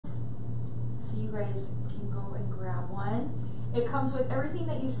you guys can go and grab one. It comes with everything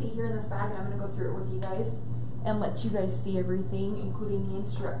that you see here in this bag, and I'm going to go through it with you guys and let you guys see everything, including the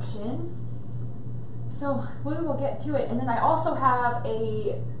instructions. So we'll go get to it. And then I also have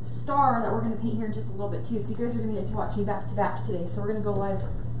a star that we're going to paint here in just a little bit too. So you guys are going to get to watch me back to back today. So we're going to go live,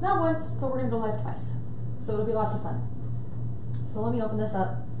 not once, but we're going to go live twice. So it'll be lots of fun. So let me open this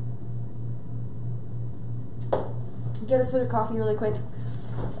up. Get a swig of coffee really quick.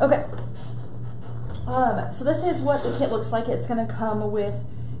 Okay. So this is what the kit looks like. It's going to come with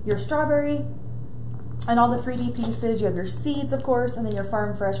your strawberry and all the 3D pieces. You have your seeds, of course, and then your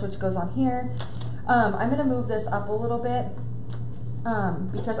farm fresh, which goes on here. I'm going to move this up a little bit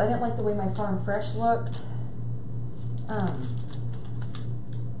because I didn't like the way my farm fresh looked.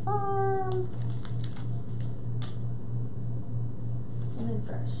 Farm and then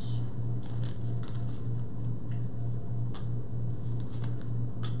fresh.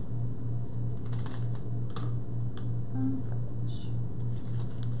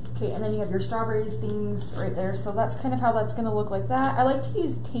 Okay, and then you have your strawberries things right there. So that's kind of how that's going to look like that. I like to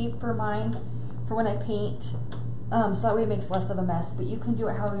use tape for mine for when I paint, so that way it makes less of a mess. But you can do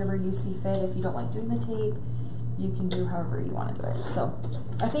it however you see fit. If you don't like doing the tape, you can do however you want to do it. So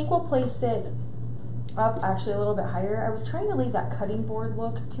I think we'll place it up actually a little bit higher. I was trying to leave that cutting board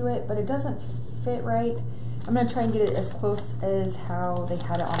look to it, but it doesn't fit right. I'm going to try and get it as close as how they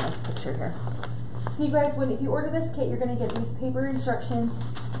had it on this picture here. So you guys, if you order this kit, you're going to get these paper instructions,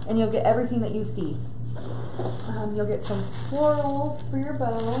 and you'll get everything that you see. You'll get some florals for your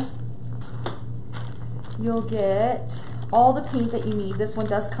bow. You'll get all the paint that you need. This one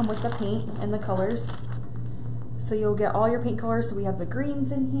does come with the paint and the colors. So you'll get all your paint colors. So we have the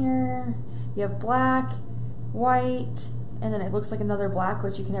greens in here. You have black, white, and then it looks like another black,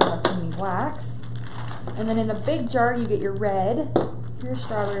 which you can never have too many blacks. And then in a big jar, you get your red, your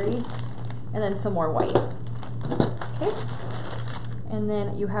strawberry, and then some more white. Okay. And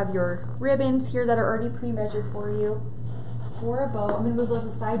then you have your ribbons here that are already pre-measured for you for a bow. I'm going to move those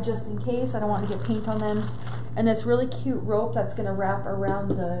aside just in case. I don't want to get paint on them. And this really cute rope that's going to wrap around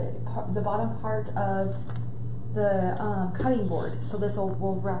the bottom part of the cutting board. So this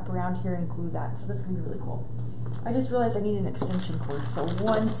will wrap around here and glue that. So that's going to be really cool. I just realized I need an extension cord. So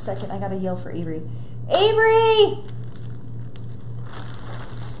 1 second, I got to yell for Avery. Avery!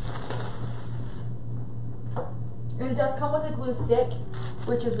 And it does come with a glue stick,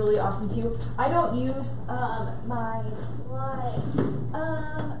 which is really awesome too. I don't use my, what?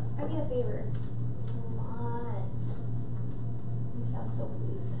 I need a favor. What? You sound so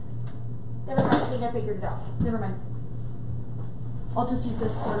pleased. Never mind, I think I figured it out. Never mind. I'll just use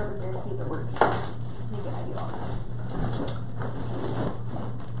this cord over here to see if it works. Maybe I do all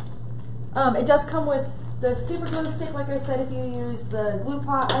that. It does come with the super glue stick, like I said, if you use the glue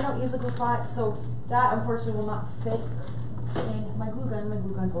pot. I don't use a glue pot, so that unfortunately will not fit in my glue gun. My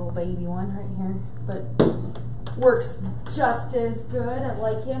glue gun's a little baby one right here, but works just as good. I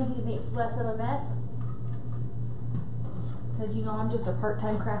like him. He makes less of a mess. Because you know I'm just a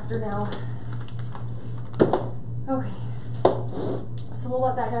part-time crafter now. Okay. So we'll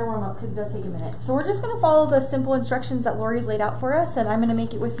let that guy warm up because it does take a minute. So we're just going to follow the simple instructions that Lori's laid out for us, and I'm going to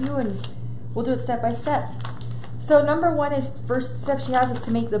make it with you, and we'll do it step by step. So number one is, first step she has is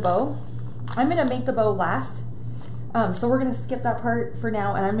to make the bow. I'm going to make the bow last. So we're going to skip that part for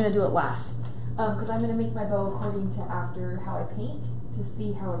now, and I'm going to do it last. Because I'm going to make my bow according to after how I paint to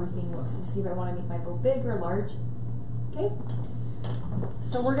see how everything looks, to see if I want to make my bow big or large. Okay?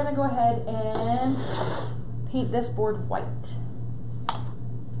 So we're going to go ahead and paint this board white.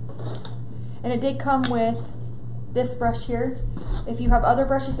 And it did come with this brush here. If you have other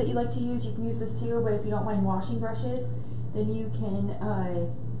brushes that you like to use, you can use this too, but if you don't mind washing brushes, then you can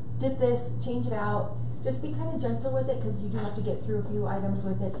dip this, change it out. Just be kind of gentle with it because you do have to get through a few items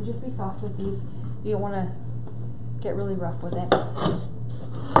with it, so just be soft with these. You don't want to get really rough with it.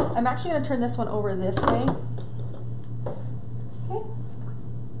 I'm actually going to turn this one over this way. Okay.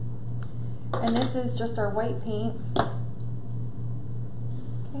 And this is just our white paint.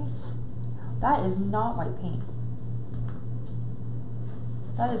 Okay. That is not white paint.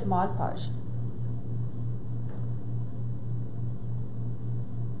 That is Podge.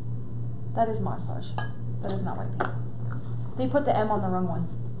 That is Podge. That is not white paint. They put the M on the wrong one.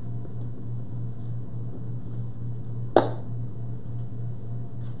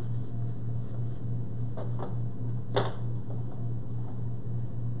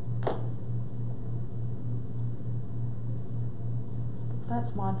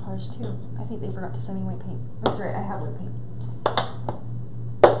 That's Podge too. I think they forgot to send me white paint. That's right, I have white paint.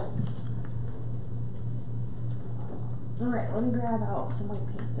 Alright, let me grab out some white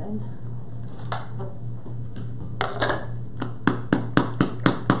paint then.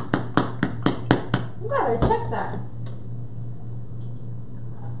 You gotta check that.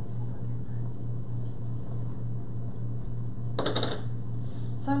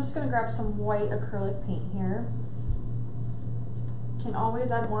 So I'm just gonna grab some white acrylic paint here. Can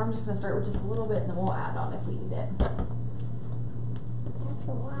always add more. I'm just gonna start with just a little bit and then we'll add on if we need it. That's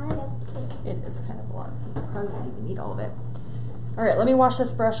a lot of paint. It is kind of a lot of paint. Probably won't even need all of it. Alright, let me wash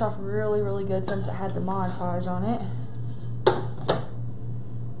this brush off really, really good since it had the Mod Podge on it.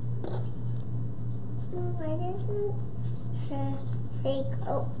 Why doesn't it say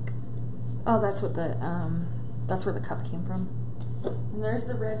Coke? Oh, that's what the that's where the cup came from. And there's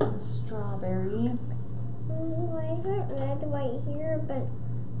the red from the strawberry. Why is it red right here, but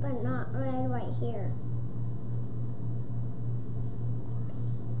not red right here?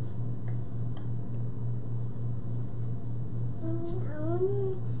 I want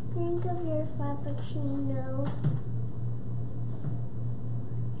to drink of your frappuccino.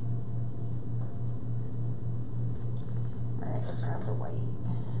 Alright, I'll grab the white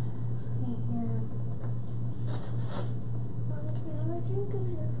paint here. Mom, can I have a drink of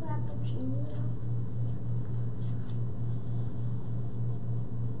your frappuccino?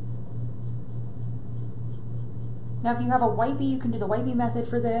 Now if you have a wipey, you can do the wipey method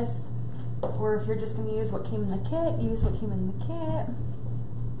for this. Or if you're just going to use what came in the kit, use what came in the kit.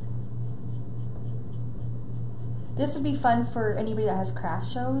 This would be fun for anybody that has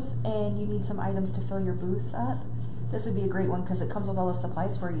craft shows and you need some items to fill your booth up. This would be a great one because it comes with all the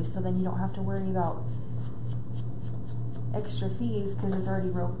supplies for you, so then you don't have to worry about extra fees because it's already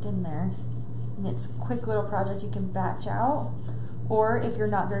roped in there. And it's a quick little project you can batch out. Or if you're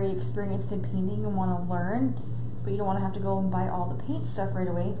not very experienced in painting and want to learn, but you don't want to have to go and buy all the paint stuff right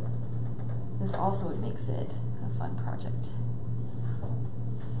away, this also makes it a fun project.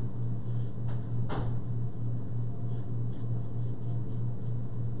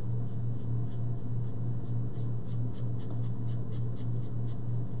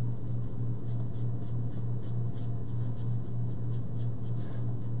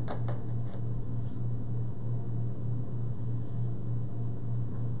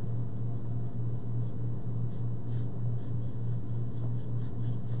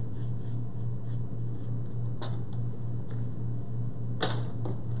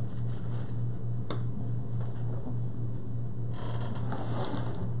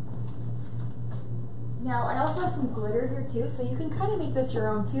 Now, I also have some glitter here too, so you can kind of make this your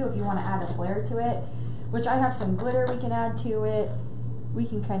own too if you want to add a flair to it, which I have some glitter we can add to it. We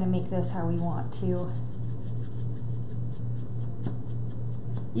can kind of make this how we want to.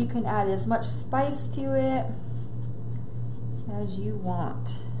 You can add as much spice to it as you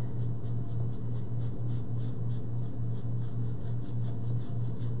want.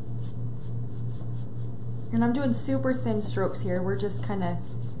 And I'm doing super thin strokes here. We're just kind of,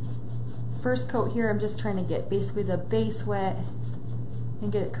 first coat here, I'm just trying to get basically the base wet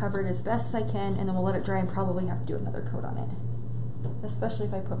and get it covered as best as I can, and then we'll let it dry and probably have to do another coat on it. Especially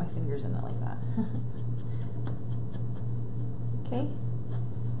if I put my fingers in it like that. Okay.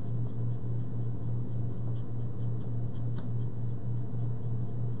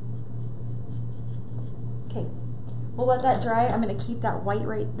 Okay, we'll let that dry. I'm going to keep that white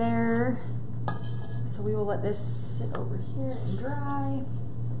right there. So we will let this sit over here and dry.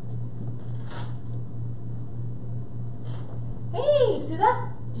 Hey,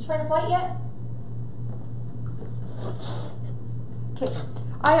 Suza, did you find a flight yet? Okay,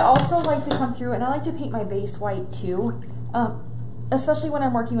 I also like to come through and I like to paint my base white too, especially when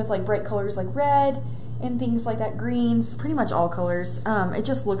I'm working with like bright colors like red and things like that, greens, pretty much all colors. It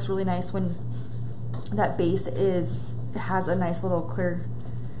just looks really nice when that base has a nice little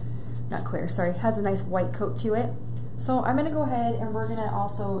has a nice white coat to it. So I'm gonna go ahead and we're gonna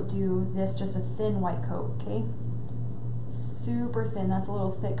also do this, just a thin white coat, okay? Super thin. That's a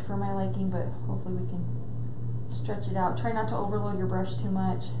little thick for my liking, but hopefully we can stretch it out. Try not to overload your brush too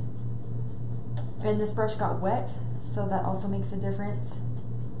much. And this brush got wet, so that also makes a difference.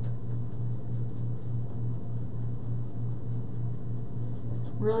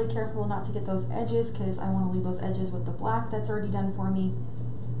 Really careful not to get those edges, because I want to leave those edges with the black that's already done for me.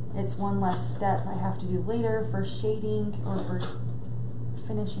 It's one less step I have to do later for shading or for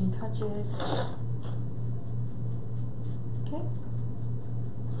finishing touches. Okay.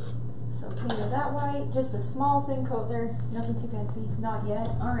 So painted that white, just a small thin coat there, nothing too fancy, not yet.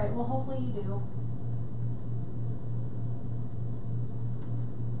 All right, well hopefully you do.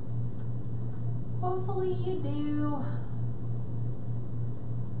 Hopefully you do.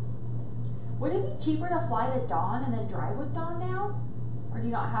 Would it be cheaper to fly to Dawn and then drive with Dawn now? Or do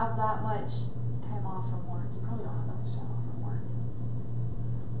you not have that much time off from work? You probably don't have that much time off from work.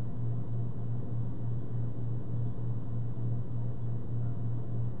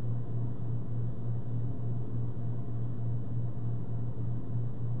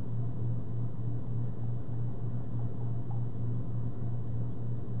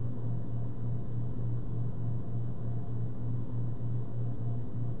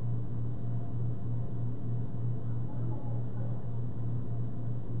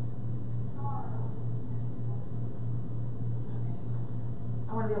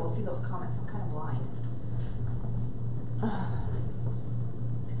 I want to be able to see those comments. I'm kind of blind.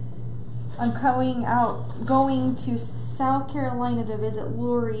 I'm going to South Carolina to visit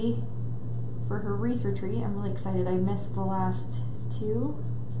Lori for her wreath retreat. I'm really excited. I missed the last two.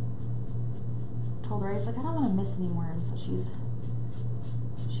 Told her, I was like, I don't want to miss anymore, and so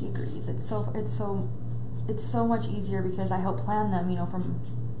she agrees. It's so much easier because I help plan them, you know,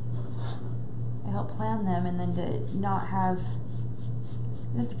 I help plan them, and then to not have,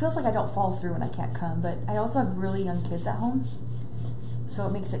 it feels like I don't fall through when I can't come, but I also have really young kids at home, so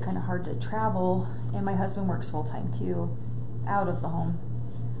it makes it kind of hard to travel, and my husband works full-time too, out of the home,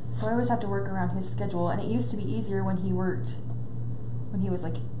 so I always have to work around his schedule, and it used to be easier when he was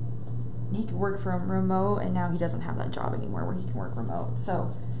like, he could work from remote, and now he doesn't have that job anymore where he can work remote,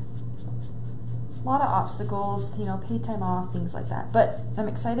 so a lot of obstacles, you know, paid time off, things like that, but I'm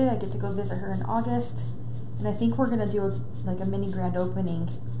excited. I get to go visit her in August. And I think we're going to do a mini grand opening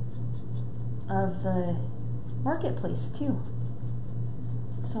of the marketplace too.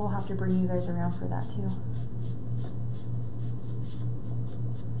 So we'll have to bring you guys around for that too.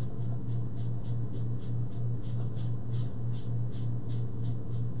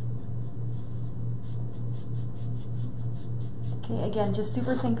 Okay, again, just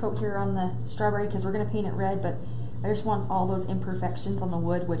super thin coat here on the strawberry because we're going to paint it red, but I just want all those imperfections on the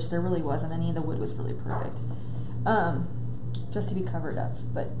wood, which there really wasn't any. The wood was really perfect. Just to be covered up,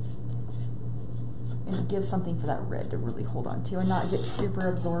 but and give something for that red to really hold on to and not get super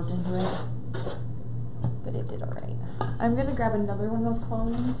absorbed into it. But it did all right. I'm going to grab another one of those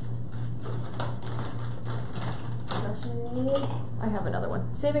foams. Brushes. I have another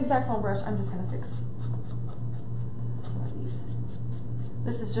one. Same exact foam brush. I'm just going to fix some of these.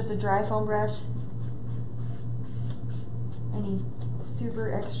 This is just a dry foam brush. Any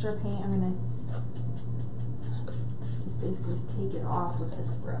super extra paint, I'm going to just basically take it off with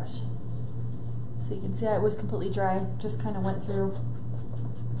this brush. So you can see that it was completely dry, just kind of went through.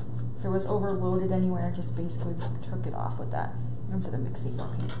 If it was overloaded anywhere, just basically took it off with that instead of mixing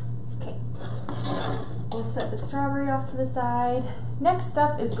more paint. Okay, we'll set the strawberry off to the side. Next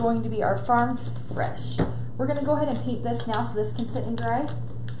up is going to be our Farm Fresh. We're going to go ahead and paint this now so this can sit and dry.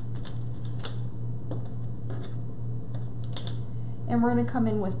 And we're going to come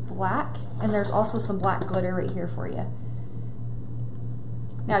in with black, and there's also some black glitter right here for you.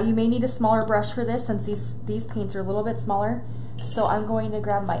 Now you may need a smaller brush for this since these paints are a little bit smaller. So I'm going to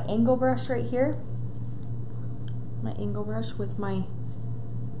grab my angle brush right here. My angle brush with my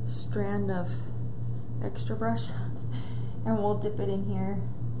strand of extra brush. And we'll dip it in here,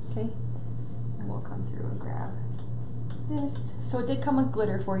 okay? And we'll come through and grab this. So it did come with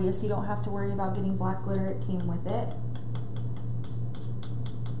glitter for you, so you don't have to worry about getting black glitter. It came with it.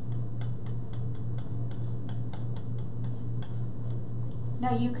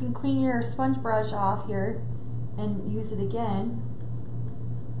 Now you can clean your sponge brush off here and use it again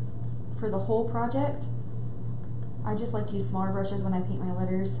for the whole project. I just like to use smaller brushes when I paint my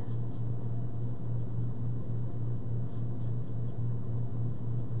letters.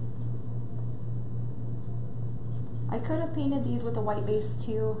 I could have painted these with a white base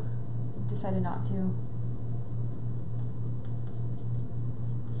too, decided not to.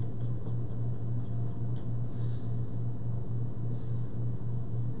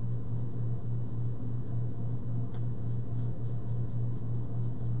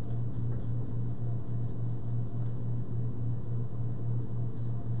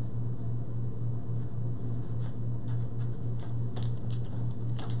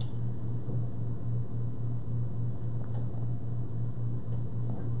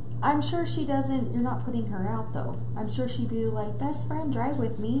 I'm sure she doesn't, you're not putting her out though. I'm sure she'd be like, best friend, drive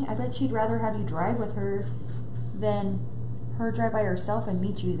with me. I bet she'd rather have you drive with her than her drive by herself and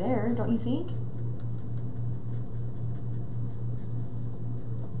meet you there, don't you think?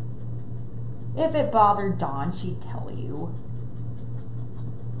 If it bothered Dawn, she'd tell you.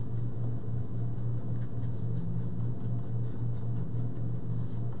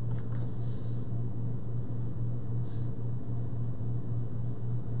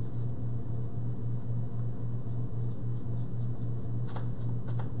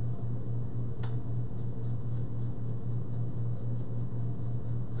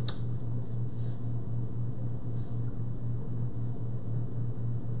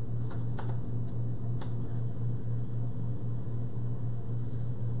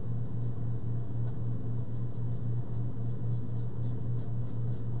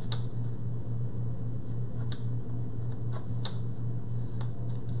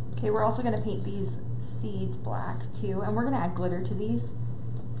 Okay, we're also going to paint these seeds black too, and we're going to add glitter to these.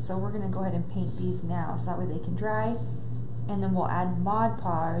 So we're going to go ahead and paint these now so that way they can dry, and then we'll add Mod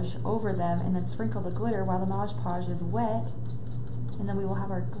Podge over them and then sprinkle the glitter while the Mod Podge is wet, and then we will have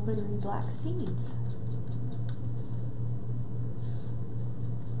our glittery black seeds.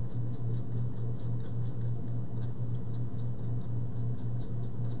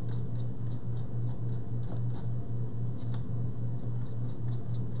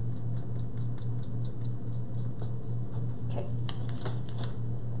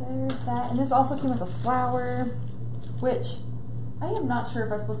 There's that, and this also came with a flower, which I am not sure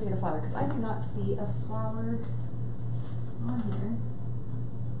if I'm supposed to get a flower because I do not see a flower on here.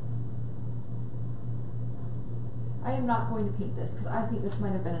 I am not going to paint this because I think this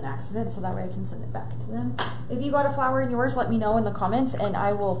might have been an accident, so that way I can send it back to them. If you got a flower in yours, let me know in the comments and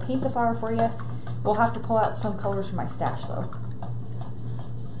I will paint the flower for you. We'll have to pull out some colors from my stash though.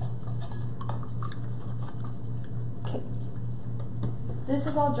 This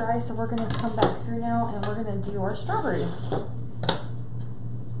is all dry, so we're going to come back through now and we're going to do our strawberry.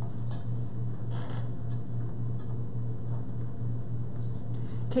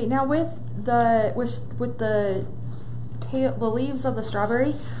 Okay, now with the leaves of the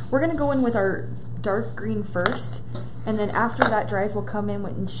strawberry, we're going to go in with our dark green first, and then after that dries, we'll come in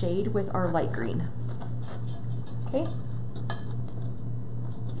with shade with our light green. Okay?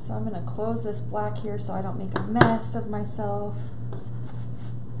 So I'm going to close this black here so I don't make a mess of myself.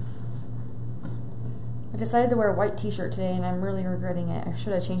 I decided to wear a white t-shirt today and I'm really regretting it. I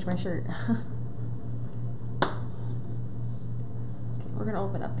should have changed my shirt. Okay, we're going to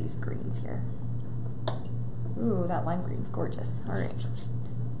open up these greens here. Ooh, that lime green's gorgeous. Alright.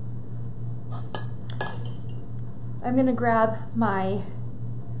 I'm going to grab my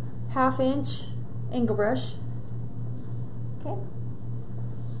 1/2 inch angle brush. Okay.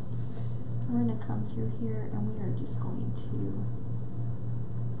 We're going to come through here and we are just going to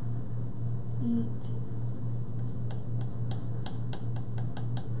paint.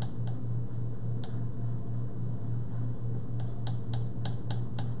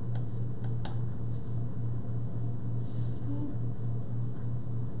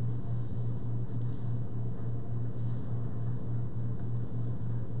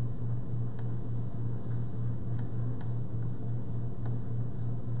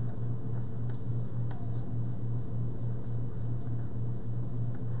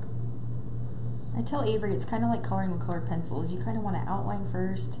 I tell Avery it's kind of like coloring with colored pencils. You kind of want to outline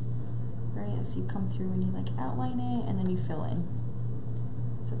first, right? So you come through and you like outline it and then you fill in.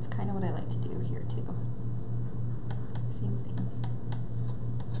 So it's kind of what I like to do here too. Same thing.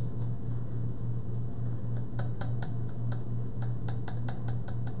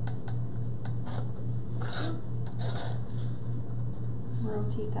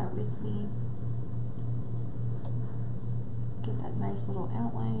 Rotate that with me. Get that nice little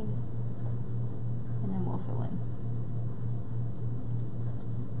outline. And then we'll fill in.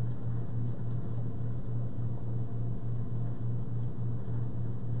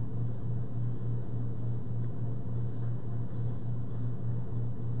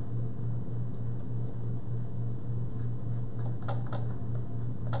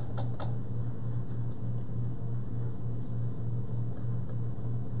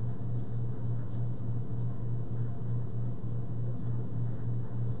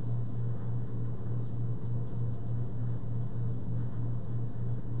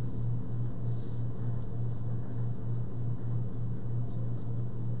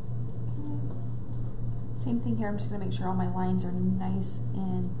 Same thing here, I'm just going to make sure all my lines are nice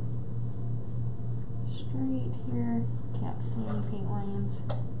and straight here. Can't see any paint lines.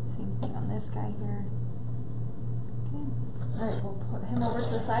 Same thing on this guy here. Okay. Alright, we'll put him over to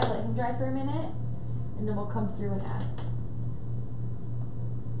the side, let him dry for a minute, and then we'll come through and add.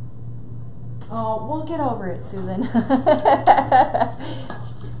 Oh, we'll get over it, Susan.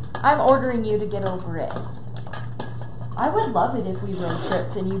 I'm ordering you to get over it. I would love it if we road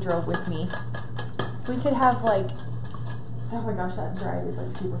tripped and you drove with me. We could have like, oh my gosh, that drive is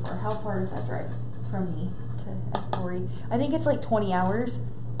like super far. How far is that drive from me to F40? I think it's like 20 hours.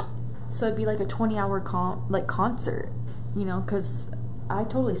 So it'd be like a 20-hour concert, you know, because I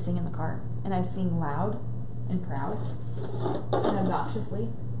totally sing in the car. And I sing loud and proud and obnoxiously.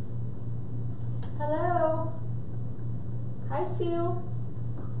 Hello. Hi, Sue.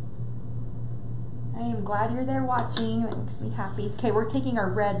 I am glad you're there watching. That makes me happy. Okay, we're taking our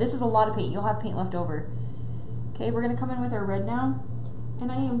red. This is a lot of paint. You'll have paint left over. Okay, we're going to come in with our red now. And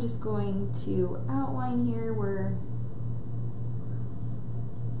I am just going to outline here where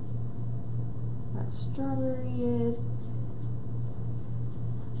that strawberry is.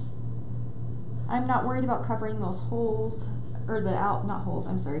 I'm not worried about covering those holes, or not holes,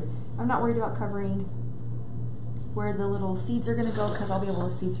 I'm sorry. I'm not worried about covering where the little seeds are gonna go, because I'll be able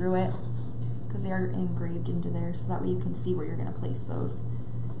to see through it, because they are engraved into there, so that way you can see where you're gonna place those.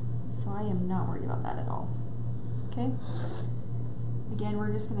 So I am not worried about that at all. Okay? Again,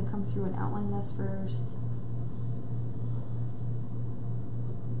 we're just gonna come through and outline this first.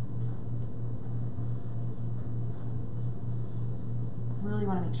 Really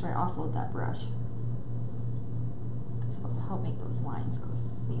want to make sure I offload that brush, because it'll help make those lines go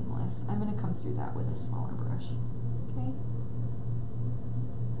seamless. I'm going to come through that with a smaller brush. Okay.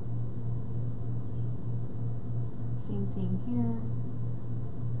 Same thing here.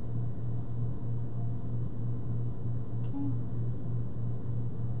 Okay.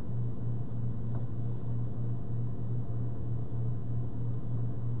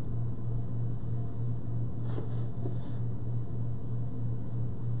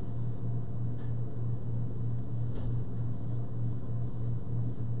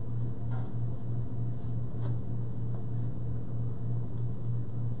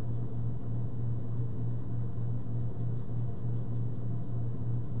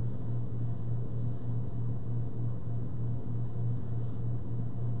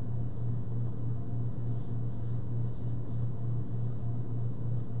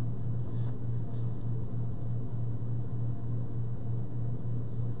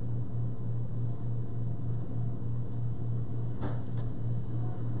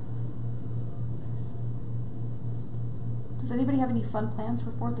 Does anybody have any fun plans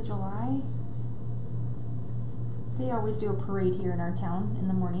for 4th of July? They always do a parade here in our town in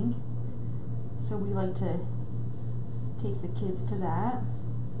the morning, so we like to take the kids to that.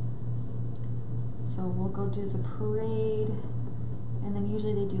 So we'll go do the parade, and then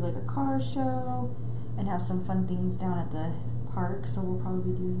usually they do like a car show and have some fun things down at the park, so we'll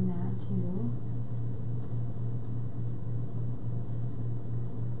probably be doing that too.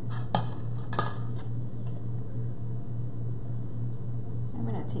 I'm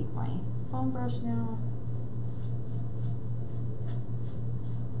going to take my foam brush now.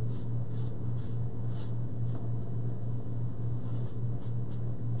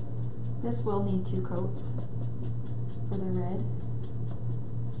 This will need 2 coats for the red.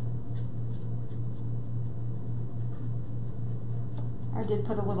 I did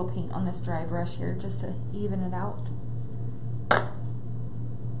put a little paint on this dry brush here just to even it out. I'm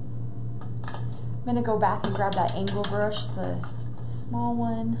going to go back and grab that angle brush, the small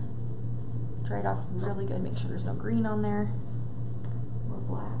one, dry it off really good, make sure there's no green on there or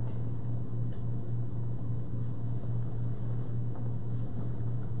black.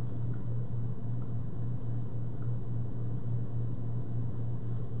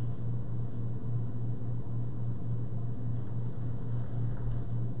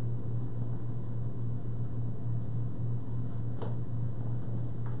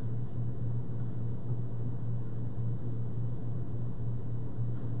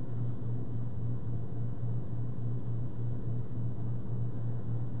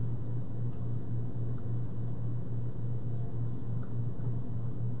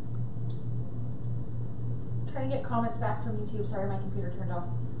 Trying to get comments back from YouTube. Sorry, my computer turned off.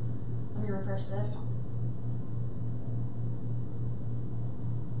 Let me refresh this.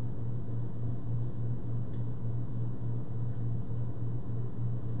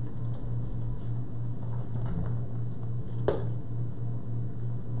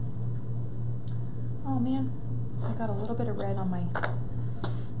 Oh man, I got a little bit of red on my...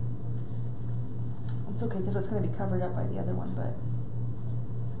 It's okay because it's going to be covered up by the other one, but...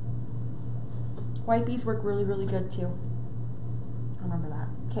 White beads work really, really good too. Remember that.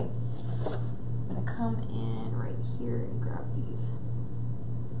 Okay. I'm going to come in right here and grab these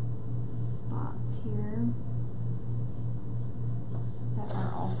spots here that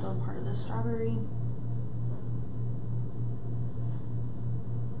are also part of the strawberry.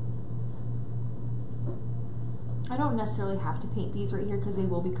 I don't necessarily have to paint these right here because they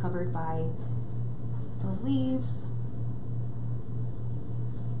will be covered by the leaves.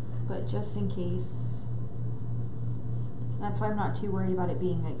 But just in case, that's why I'm not too worried about it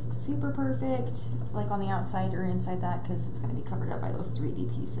being like super perfect, like on the outside or inside that, because it's going to be covered up by those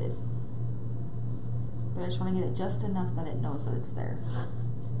 3D pieces. But I just want to get it just enough that it knows that it's there.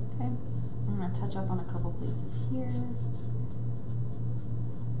 Okay, I'm going to touch up on a couple places here.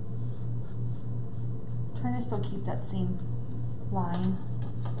 Trying to still keep that same line.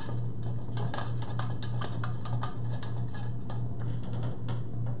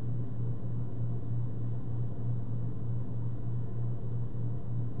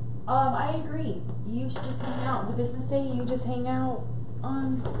 I agree. You should just hang out. The business day, you just hang out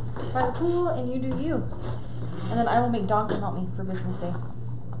on by the pool and you do you. And then I will make Dawn come help me for business day.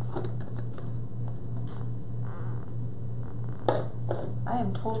 I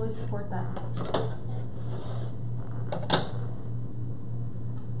am totally support that.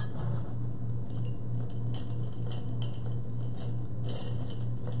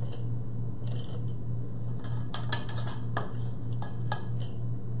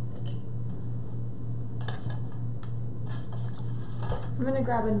 I'm gonna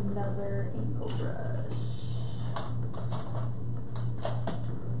grab another angle brush.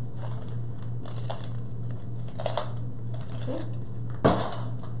 Okay.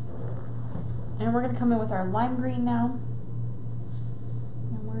 And we're gonna come in with our lime green now.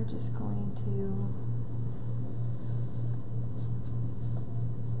 And we're just going to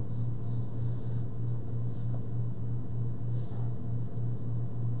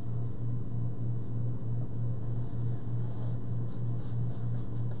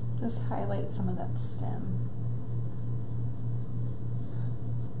just highlight some of that stem.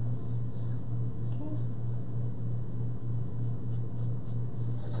 Okay.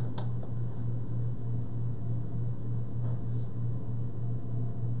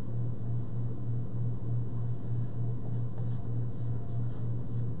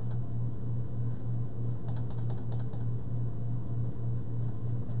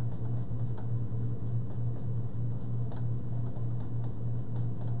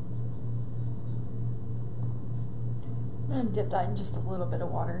 I'm going to dip that in just a little bit of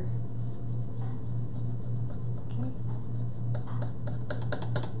water. Okay.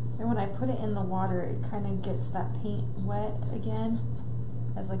 And when I put it in the water, it kind of gets that paint wet again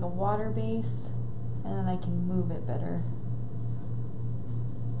as like a water base, and then I can move it better.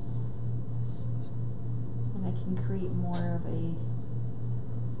 And I can create more of a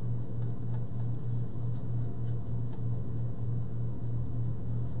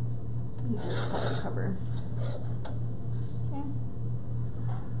easier color cover. Okay.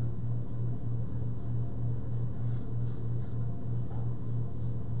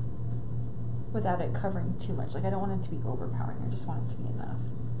 Without it covering too much. Like I don't want it to be overpowering, I just want it to be enough.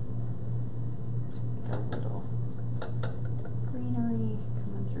 Like a little greenery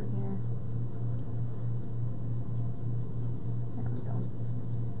coming through here. There we go.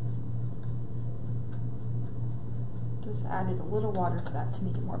 Just added a little water to that to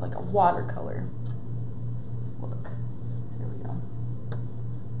make it more like a watercolor look. There we go.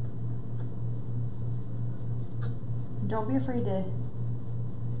 Don't be afraid to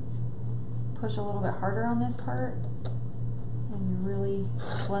push a little bit harder on this part and really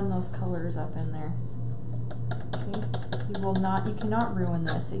blend those colors up in there. Okay, you cannot ruin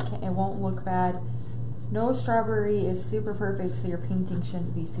this. It won't look bad. No strawberry is super perfect, so your painting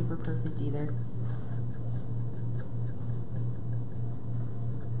shouldn't be super perfect either.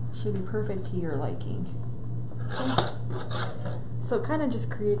 Should be perfect to your liking. Okay. So it kind of just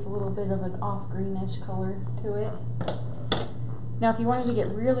creates a little bit of an off greenish color to it. Now if you wanted to get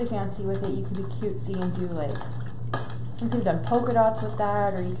really fancy with it, you could be cutesy and do like, you could have done polka dots with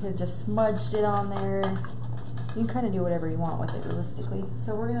that, or you could have just smudged it on there. You can kind of do whatever you want with it realistically.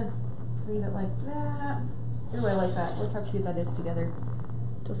 So we're going to leave it like that. Ooh, I like that. Look how cute that is together.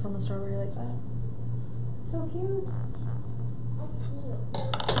 Just on the strawberry like that. So cute.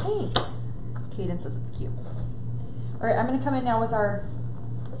 Thanks. Kaden says it's cute. Alright, I'm going to come in now with our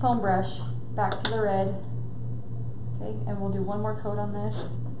foam brush back to the red. Okay, and we'll do one more coat on this.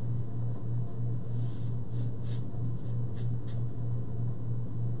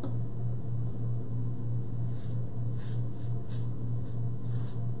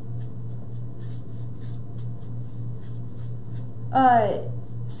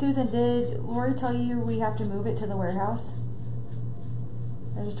 Susan, did Lori tell you we have to move it to the warehouse?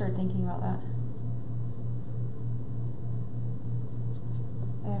 I just started thinking about that.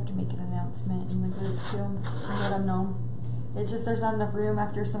 I have to make an announcement in the group too and let them know. It's just there's not enough room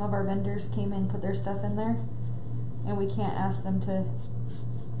after some of our vendors came in and put their stuff in there, and we can't ask them to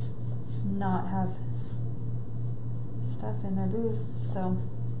not have stuff in their booths, so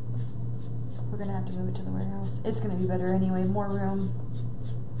we're gonna have to move it to the warehouse. It's gonna be better anyway, more room.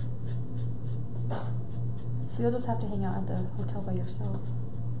 So you'll just have to hang out at the hotel by yourself.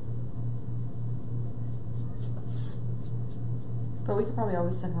 But we could probably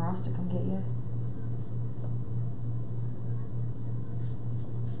always send Ross to come get you.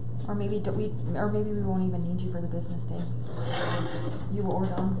 Or maybe we won't even need you for the business day. You or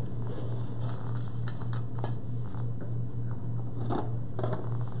Dawn.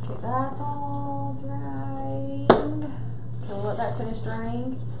 Okay, that's all drying. Okay, we'll let that finish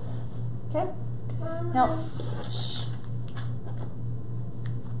drying. Okay. Now, shh.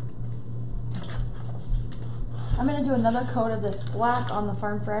 I'm gonna do another coat of this black on the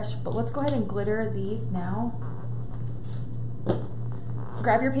Farm Fresh, but let's go ahead and glitter these now.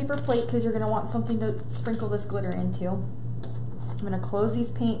 Grab your paper plate because you're gonna want something to sprinkle this glitter into. I'm gonna close these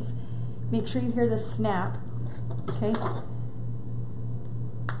paints. Make sure you hear the snap, okay? Okay.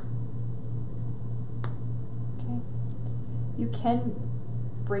 You can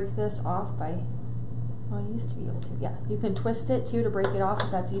break this off by, well, you used to be able to, yeah. You can twist it too to break it off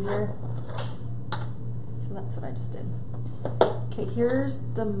if that's easier. So that's what I just did. Okay, here's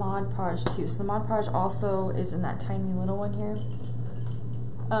the Mod Podge too. So the Mod Podge also is in that tiny little one here.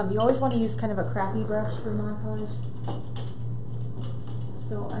 You always want to use kind of a crappy brush for Mod Podge.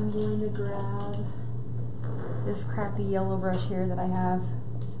 So I'm going to grab this crappy yellow brush here that I have.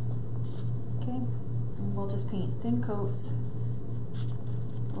 Okay, and we'll just paint thin coats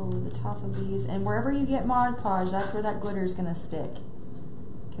over the top of these. And wherever you get Mod Podge, that's where that glitter is going to stick.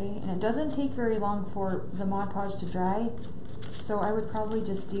 Okay, and it doesn't take very long for the Mod Podge to dry. So I would probably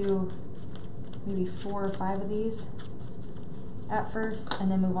just do maybe 4 or 5 of these at first and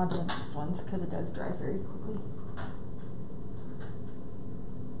then move on to the next ones because it does dry very quickly.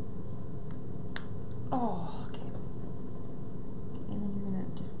 Oh, okay. And then you're gonna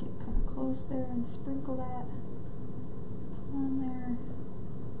just get kind of close there and sprinkle that on there.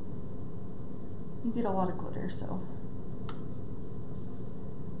 You get a lot of glitter, so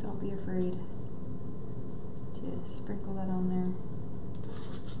don't be afraid to sprinkle that on there.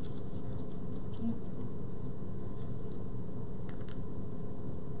 Okay.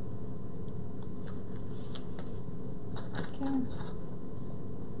 Okay.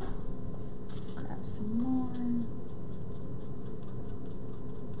 Grab some more.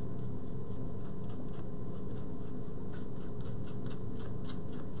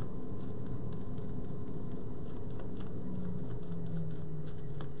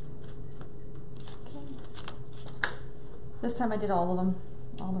 This time I did all of them,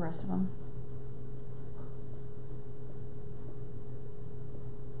 all the rest of them.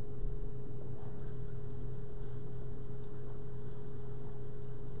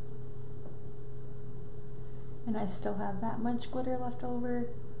 And I still have that much glitter left over,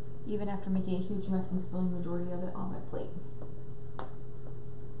 even after making a huge mess and spilling the majority of it on my plate.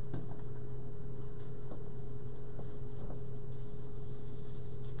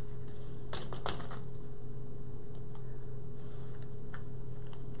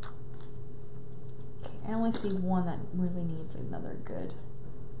 I only see one that really needs another good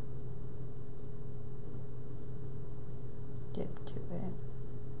dip to it.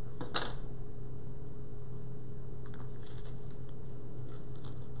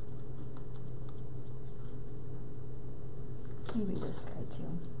 Maybe this guy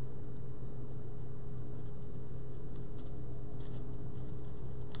too.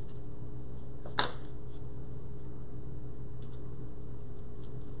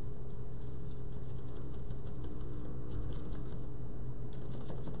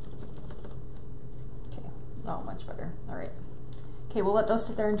 Oh, much better. All right. Okay, we'll let those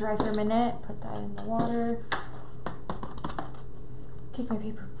sit there and dry for a minute. Put that in the water. Take my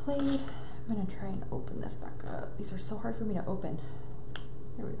paper plate. I'm gonna try and open this back up. These are so hard for me to open.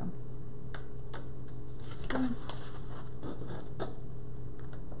 There we go. Okay.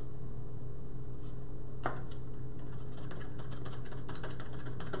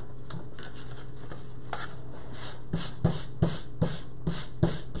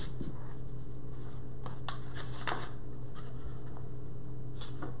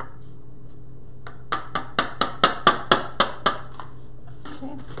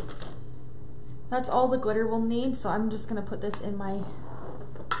 That's all the glitter we'll need, so I'm just going to put this in my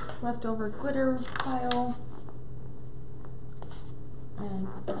leftover glitter pile and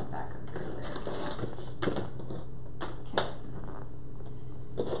put it back up there. Okay.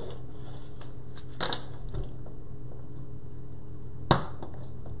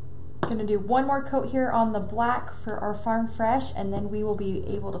 I'm going to do one more coat here on the black for our Farm Fresh, and then we will be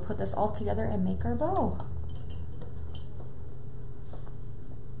able to put this all together and make our bow.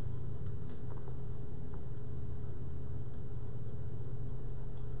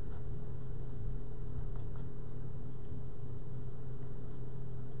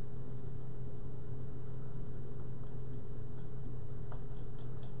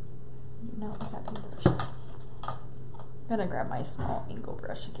 I'm gonna grab my small angle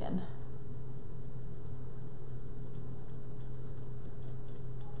brush again.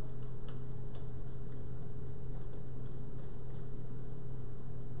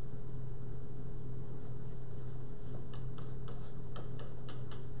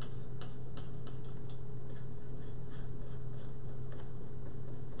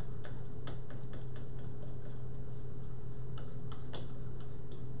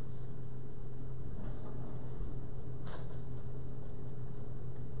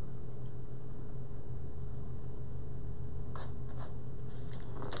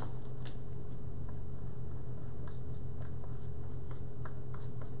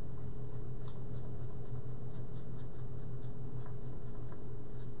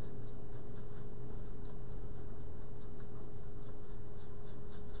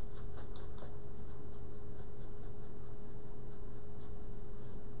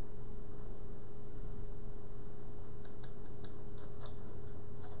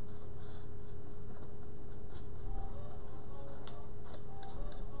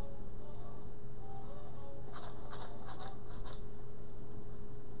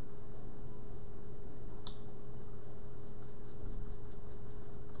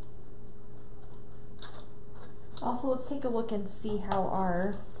 Also, let's take a look and see how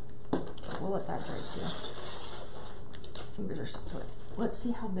our, we'll let that dry too. Fingers are stuck to it. Let's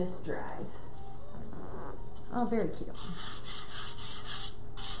see how this dried. Oh, very cute.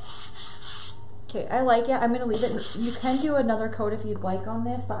 Okay, I like it. I'm gonna leave it. You can do another coat if you'd like on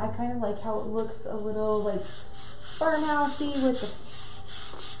this, but I kind of like how it looks a little like farmhousey with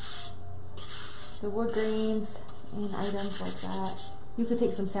the wood grains and items like that. You could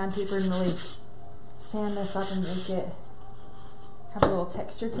take some sandpaper and really sand this up and make it have a little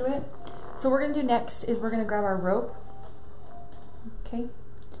texture to it. So what we're gonna do next is we're gonna grab our rope, okay,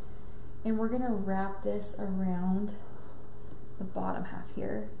 and we're gonna wrap this around the bottom half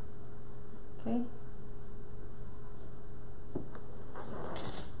here, okay.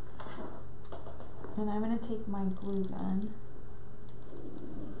 And I'm gonna take my glue gun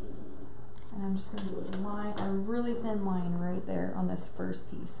and I'm just gonna do a line, a really thin line right there on this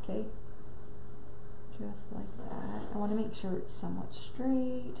first piece, okay? Just like that. I want to make sure it's somewhat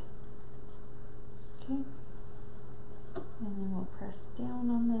straight. Okay. And then we'll press down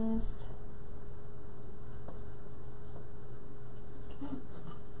on this. Okay.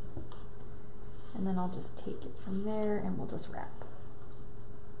 And then I'll just take it from there and we'll just wrap.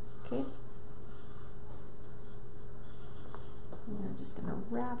 Okay. And I'm just going to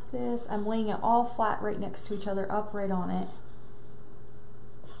wrap this. I'm laying it all flat right next to each other, upright on it.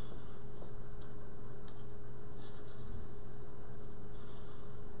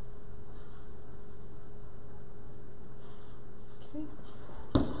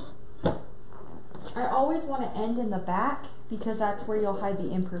 I always want to end in the back because that's where you'll hide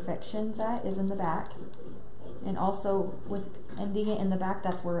the imperfections at, is in the back. And also with ending it in the back,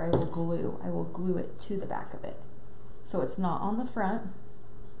 that's where I will glue. I will glue it to the back of it. So it's not on the front. So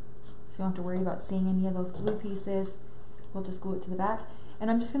you don't have to worry about seeing any of those glue pieces. We'll just glue it to the back. And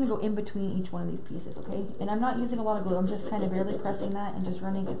I'm just going to go in between each one of these pieces, okay? And I'm not using a lot of glue. I'm just kind of barely pressing that and just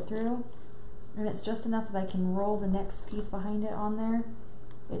running it through. And it's just enough that I can roll the next piece behind it on there.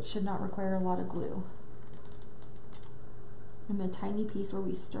 It should not require a lot of glue. And the tiny piece where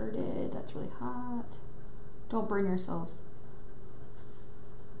we started, that's really hot. Don't burn yourselves.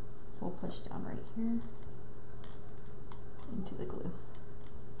 We'll push down right here into the glue.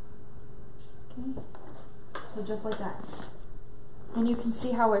 Okay, so just like that. And you can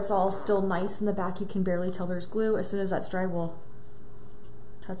see how it's all still nice in the back. You can barely tell there's glue. As soon as that's dry, we'll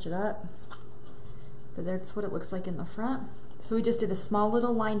touch it up. But that's what it looks like in the front. So we just did a small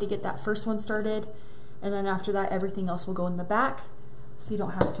little line to get that first one started, and then after that everything else will go in the back, so you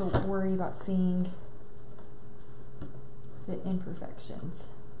don't have to worry about seeing the imperfections.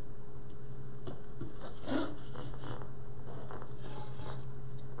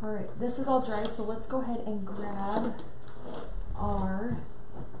 Alright, this is all dry, so let's go ahead and grab our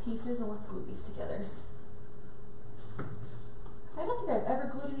pieces and let's glue these together. I don't think I've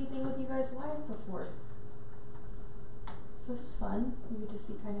ever glued anything with you guys live before. So this is fun. You get to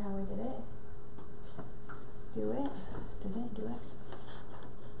see kind of how I did it. Do it. Did it. Do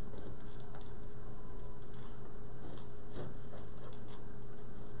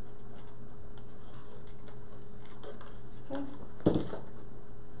it. Okay.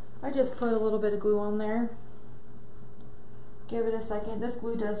 I just put a little bit of glue on there. Give it a second. This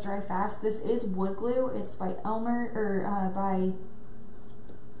glue does dry fast. This is wood glue. It's by Elmer, or by,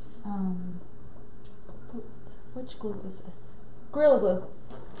 which glue is this? Gorilla Glue.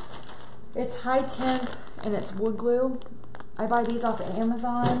 It's high temp and it's wood glue. I buy these off of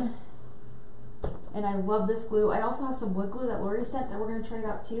Amazon and I love this glue. I also have some wood glue that Lori sent that we're going to try it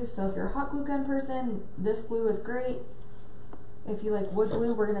out too. So if you're a hot glue gun person, this glue is great. If you like wood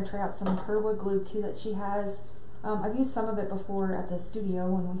glue, we're going to try out some of her wood glue too that she has. I've used some of it before at the studio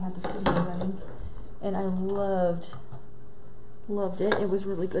when we had the studio running, and I loved it. It was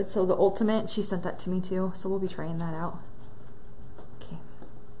really good. So the Ultimate, she sent that to me too, so we'll be trying that out. Okay,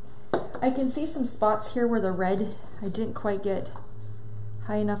 I can see some spots here where the red, I didn't quite get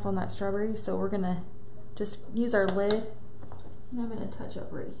high enough on that strawberry, so we're gonna just use our lid, and I'm gonna touch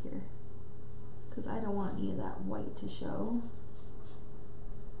up right here because I don't want any of that white to show.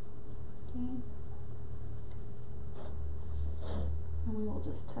 Okay. And we will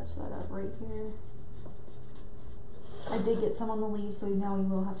just touch that up right here. I did get some on the leaves, so now we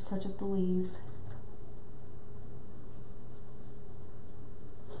will have to touch up the leaves.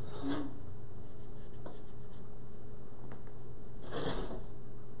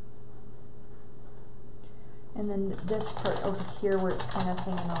 And then this part over here where it's kind of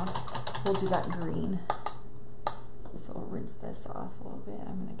hanging off, we'll do that green. So we'll rinse this off a little bit.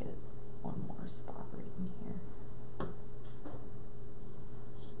 I'm going to get one more spot right in here.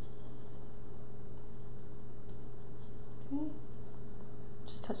 Okay.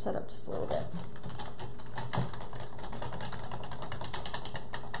 Just touch that up just a little bit.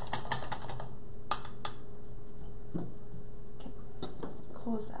 Okay.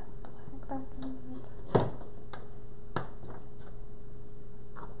 Close that black back up.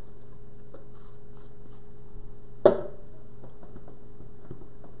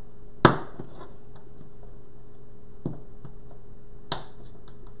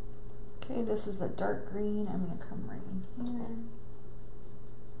 Okay, this is the dark green. I'm going to come right in here.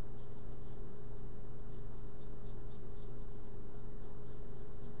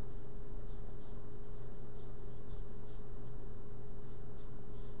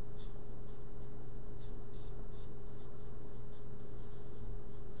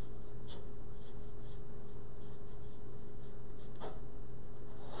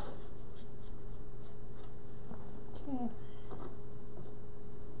 Okay.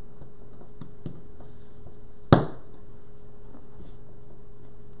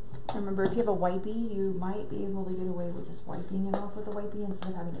 Remember, if you have a wipey, you might be able to get away with just wiping it off with a wipey instead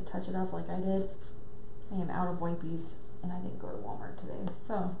of having to touch it up like I did. I am out of wipies and I didn't go to Walmart today,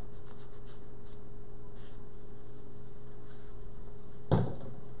 so.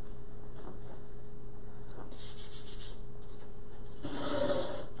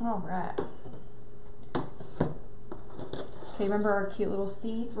 All right. Okay, remember our cute little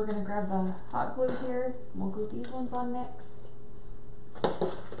seeds? We're gonna grab the hot glue here. We'll glue these ones on next.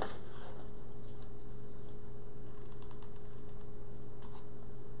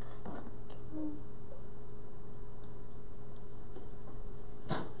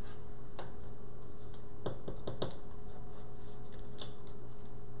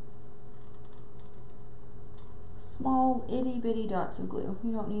 Small itty bitty dots of glue.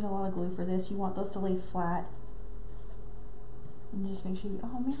 You don't need a lot of glue for this. You want those to lay flat. And just make sure you,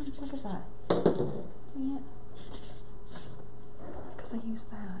 oh man, look at that. Dang it. That's because I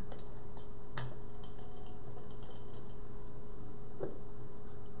used that.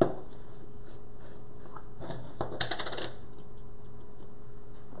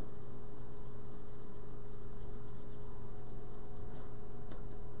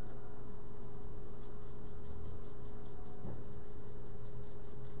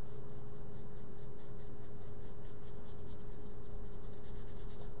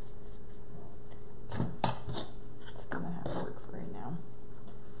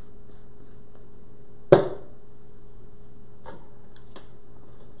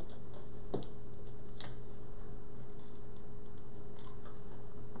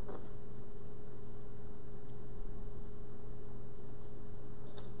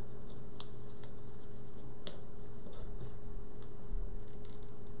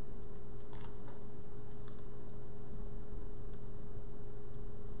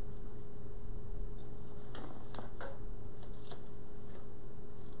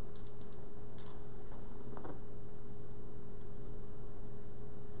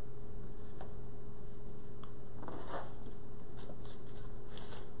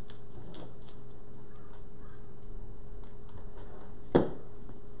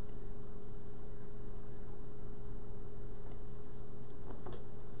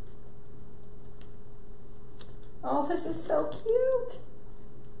 Oh, this is so cute.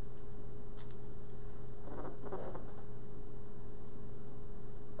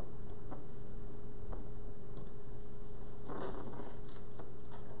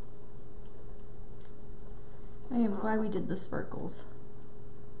 I am glad we did the sparkles.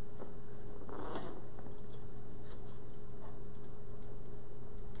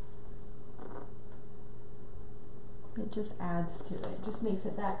 It just adds to it. Just makes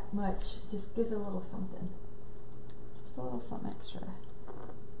it that much, just gives it a little something. Just a little something extra.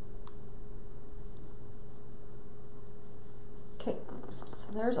 Okay, so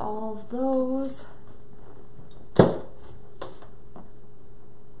there's all of those.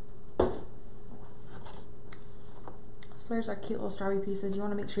 So there's our cute little strawberry pieces. You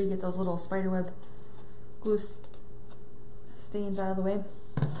want to make sure you get those little spiderweb glue stains out of the way.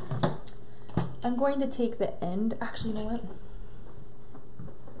 I'm going to take the end, actually, you know what?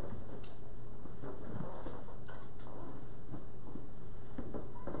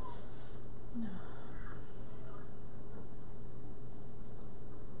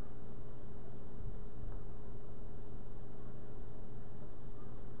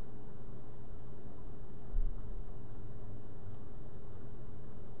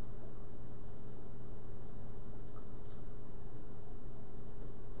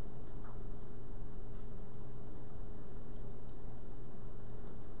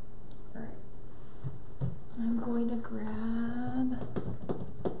 I'm going to grab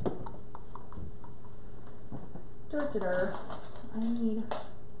dark thrifted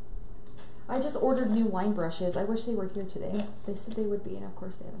I just ordered new line brushes. I wish they were here today. They said they would be, and of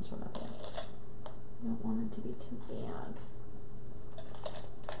course they haven't shown up yet. I don't want them to be too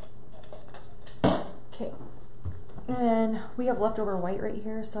big. Okay. And we have leftover white right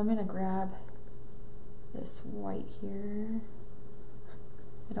here, so I'm gonna grab this white here.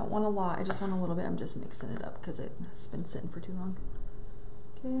 I don't want a lot, I just want a little bit. I'm just mixing it up because it's been sitting for too long.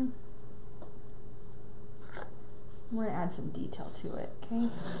 Okay. We're gonna add some detail to it, okay?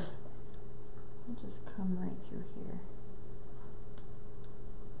 We'll just come right through here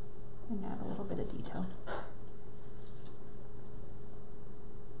and add a little bit of detail.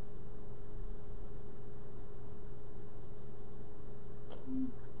 Okay.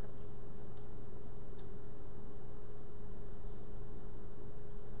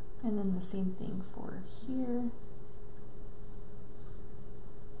 And then the same thing for here.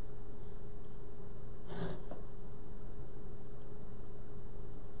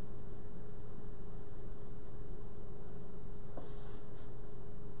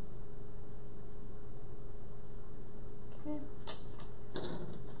 Okay.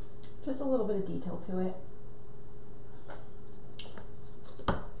 Just a little bit of detail to it.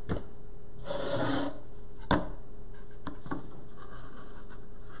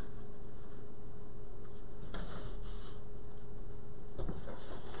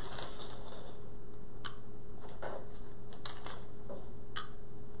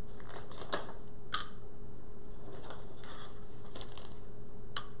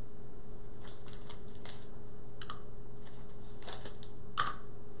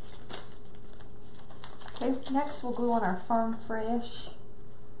 Okay, next we'll glue on our Farm Fresh.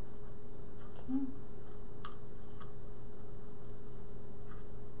 Okay.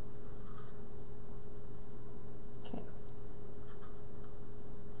 Okay.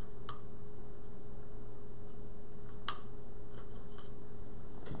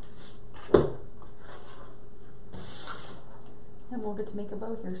 And we'll get to make a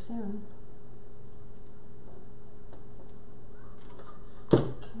bow here soon.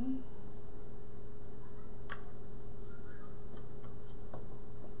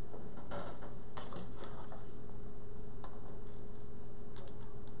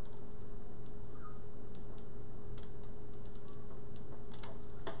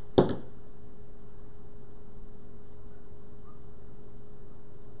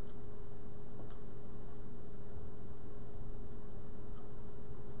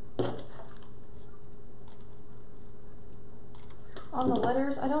 On the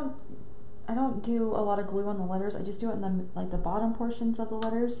letters, I don't do a lot of glue on the letters. I just do it in the like the bottom portions of the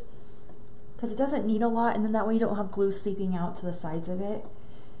letters because it doesn't need a lot, and then that way you don't have glue seeping out to the sides of it.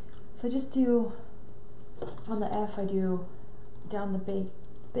 So I just do on the F. I do down the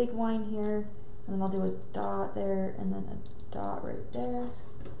big line here, and then I'll do a dot there, and then a dot right there.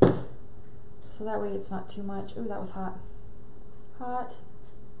 So that way it's not too much. Ooh, that was hot. Hot.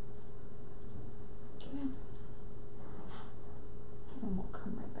 Okay. And we'll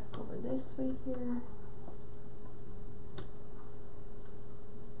come right back over this way here.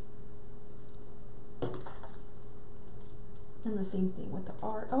 And the same thing with the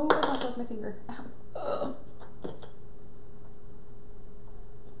R. Oh my gosh, that's my finger. Ow.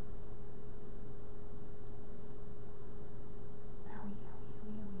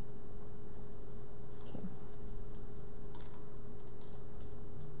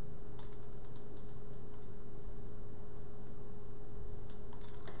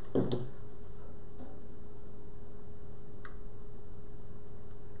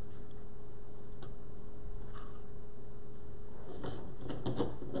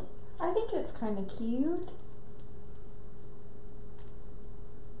 I think it's kind of cute.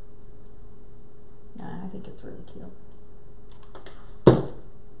 Nah, I think it's really cute.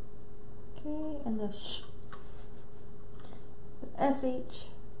 Okay, and the SH,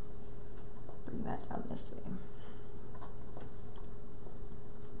 bring that down this way.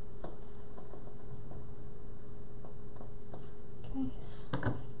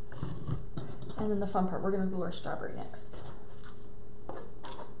 Okay. And then the fun part, we're going to glue our strawberry next.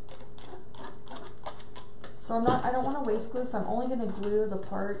 So I don't want to waste glue, so I'm only going to glue the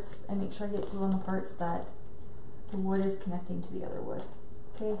parts and make sure I get glue on the parts that the wood is connecting to the other wood.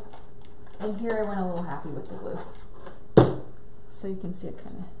 Okay, and here I went a little happy with the glue. So you can see it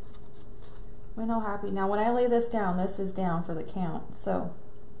kind of went all happy. Now when I lay this down, this is down for the count, so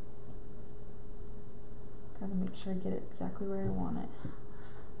gotta make sure I get it exactly where I want it,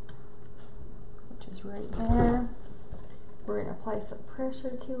 which is right there. We're going to apply some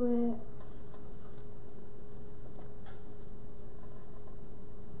pressure to it.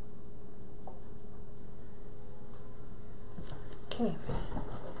 Okay.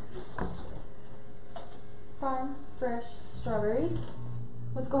 Farm fresh strawberries.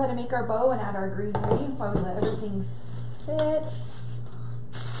 Let's go ahead and make our bow and add our greenery while we let everything sit.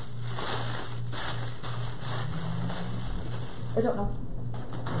 I don't know.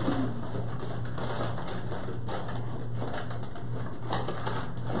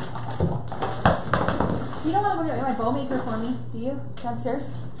 You don't want to go get my bow maker for me, do you? Downstairs?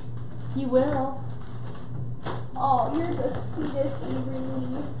 You will. Oh, you're the sweetest,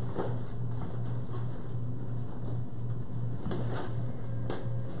 Avery.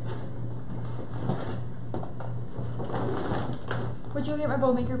 Would you go get my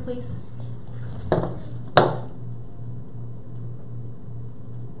bow maker, please?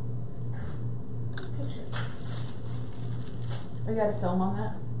 Pictures. Are you got a film on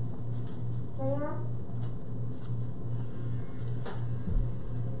that? Yeah.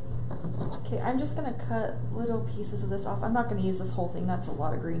 Okay, I'm just gonna cut little pieces of this off. I'm not gonna use this whole thing. That's a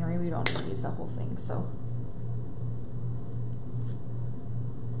lot of greenery. We don't need to use the whole thing, so.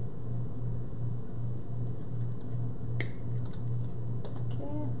 Okay.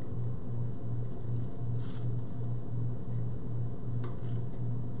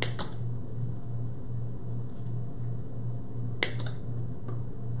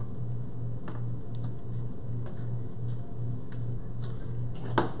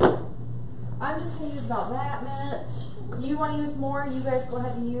 I'm just going to use about that much. You want to use more? You guys go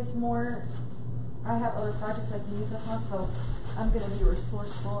ahead and use more. I have other projects I can use this on, so I'm going to be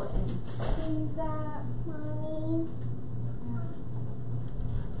resourceful and see that. Mommy.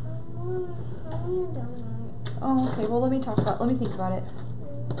 I want a donut. Oh, okay. Well, let me think about it.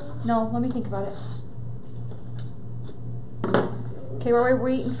 No, let me think about it. Okay, we're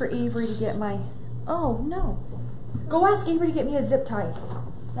waiting for Avery to get my... Oh, no. Go ask Avery to get me a zip tie.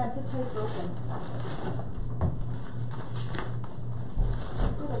 That zip tie is broken.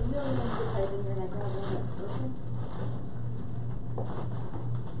 There's a million zip ties in here and I grabbed one that's broken.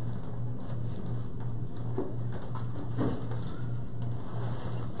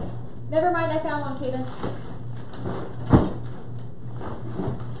 Never mind, I found one, Kaden.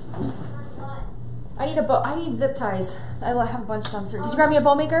 I need zip ties. I have a bunch downstairs. Did you grab me a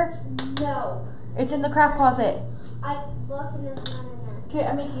bow maker? No. It's in the craft closet. I looked and there's none in there. Okay,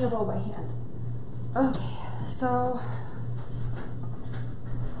 I'm making a bow by hand. Okay, so.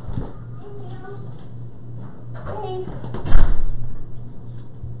 Hey.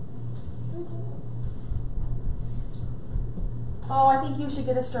 Oh, I think you should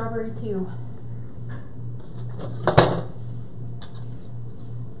get a strawberry too.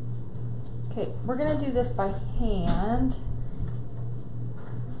 Okay, we're gonna do this by hand.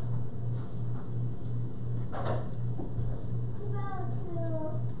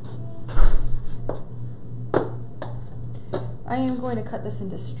 I am going to cut this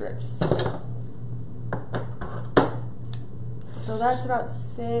into strips. So that's about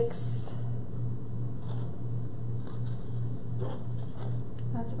 6.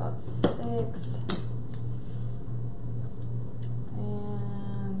 That's about 6.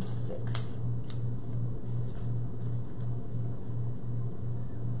 And 6.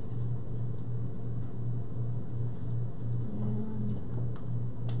 And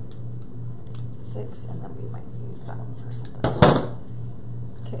 6, and then we might use that one for something.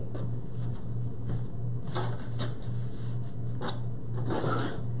 Okay.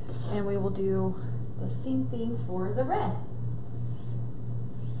 And we will do the same thing for the red.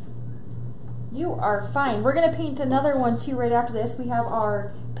 You are fine. We're going to paint another one too right after this. We have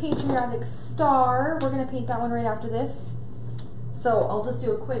our patriotic star. We're going to paint that one right after this. So I'll just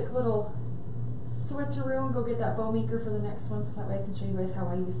do a quick little switcheroo and go get that bow maker for the next one, so that way I can show you guys how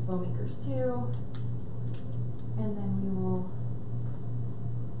I use the bow makers too. And then we will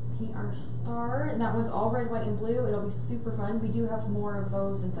paint our star, and that one's all red, white, and blue. It'll be super fun. We do have more of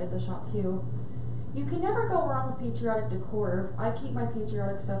those inside the shop too. You can never go wrong with patriotic decor. I keep my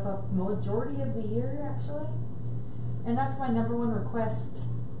patriotic stuff up majority of the year actually, and that's my #1 request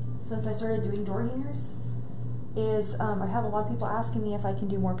since I started doing door hangers. Is I have a lot of people asking me if I can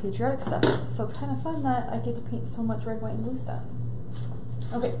do more patriotic stuff, so it's kind of fun that I get to paint so much red, white, and blue stuff.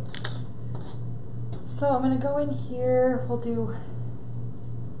 Okay, so I'm gonna go in here. We'll do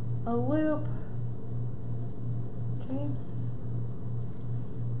a loop. Okay,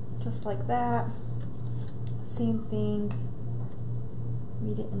 just like that. Same thing,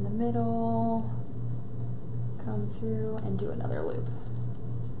 meet it in the middle, come through and do another loop.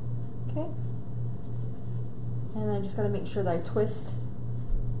 Okay, and I just got to make sure that I twist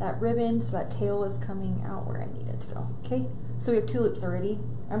that ribbon so that tail is coming out where I need it to go. Okay, so we have 2 loops already.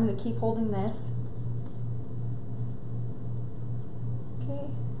 I'm going to keep holding this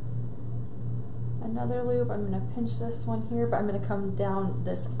another loop. I'm going to pinch this one here, but I'm going to come down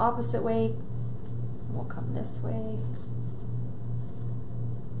this opposite way. And we'll come this way.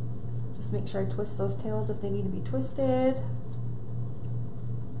 Just make sure I twist those tails if they need to be twisted.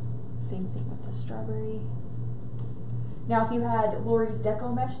 Same thing with the strawberry. Now if you had Lori's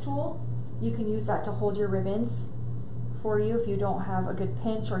Deco Mesh tool, you can use that to hold your ribbons for you if you don't have a good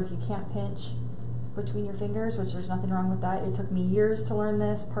pinch, or if you can't pinch between your fingers, which there's nothing wrong with that. It took me years to learn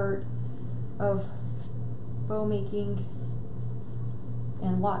this part of bow making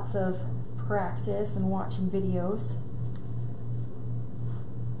and lots of practice and watching videos.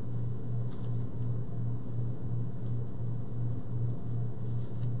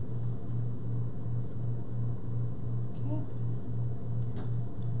 Okay.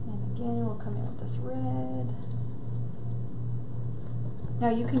 And again, we'll come in with this red. Now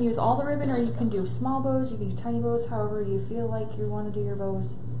you can use all the ribbon, or you can do small bows, you can do tiny bows, however you feel like you want to do your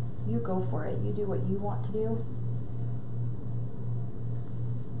bows. You go for it. You do what you want to do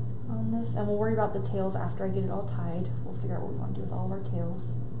on this. And we'll worry about the tails after I get it all tied. We'll figure out what we want to do with all of our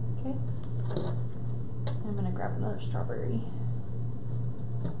tails. Okay? I'm going to grab another strawberry.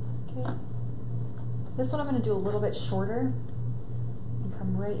 Okay. This one I'm going to do a little bit shorter and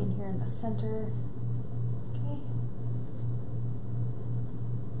come right in here in the center. Okay.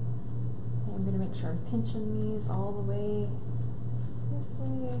 I'm going to make sure I'm pinching these all the way this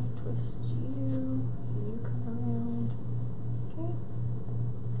way, twist you, so you come around, okay?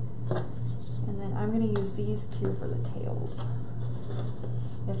 And then I'm going to use these two for the tails.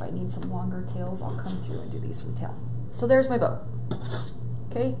 If I need some longer tails, I'll come through and do these for the tail. So there's my bow,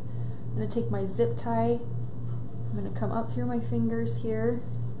 okay? I'm going to take my zip tie, I'm going to come up through my fingers here.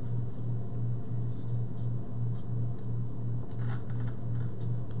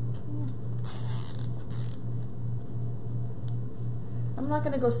 I'm not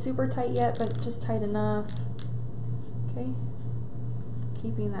going to go super tight yet, but just tight enough. Okay.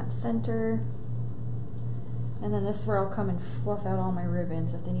 Keeping that center. And then this is where I'll come and fluff out all my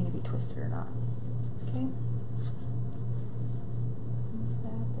ribbons if they need to be twisted or not. Okay.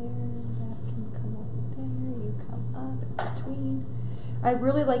 That there, that can come over there, you come up in between. I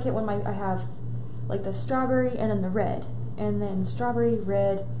really like it when I have like the strawberry and then the red. And then strawberry,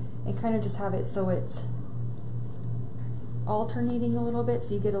 red, and kind of just have it so it's alternating a little bit,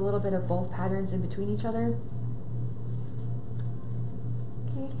 so you get a little bit of both patterns in between each other.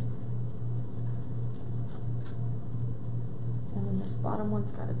 Okay. And then this bottom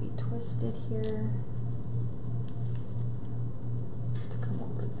one's got to be twisted here to come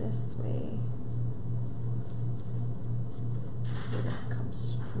over this way. We're going to come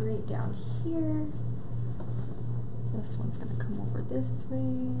straight down here. This one's going to come over this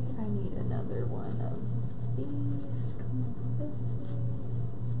way. I need another one of these to come over this way.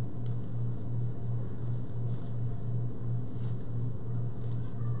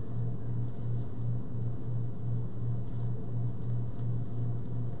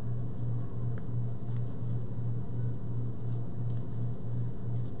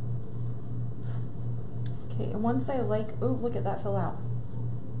 Okay, and once I like, oh, look at that fill out.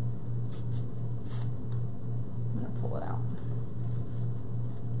 I'm going to pull it out.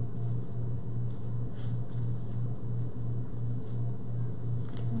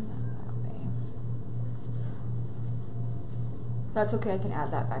 That's okay, I can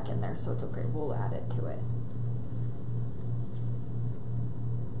add that back in there, so it's okay, we'll add it to it.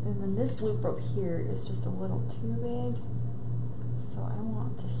 And then this loop rope here is just a little too big, so I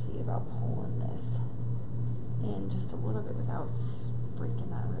want to see about pulling this in just a little bit without breaking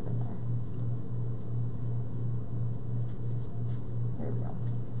that ribbon there. There we go.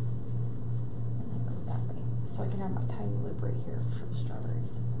 And then go that way, so I can have my tiny loop right here for the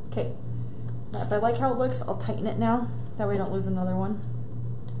strawberries. Okay, now if I like how it looks, I'll tighten it now. That way I don't lose another one.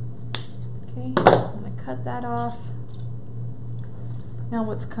 Okay, I'm going to cut that off. Now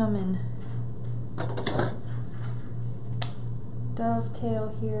what's coming? Dovetail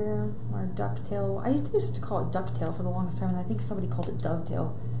here, or ducktail. I used to call it ducktail for the longest time, and I think somebody called it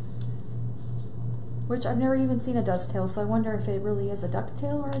dovetail. Which I've never even seen a dovetail, so I wonder if it really is a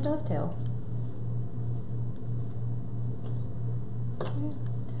ducktail or a dovetail. Okay.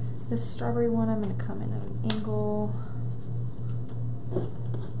 This strawberry one, I'm going to come in at an angle.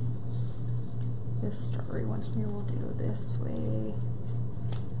 This strawberry one here we'll do this way.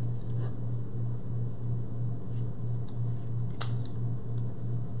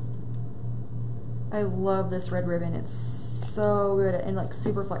 I love this red ribbon. It's so good and like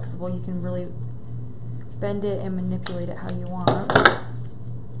super flexible. You can really bend it and manipulate it how you want. Okay,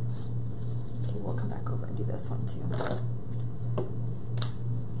 we'll come back over and do this one too.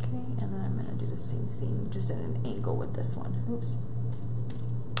 Okay, and then I'm going to do the Same thing, just at an angle with this one. Oops.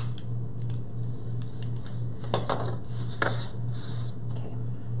 Okay.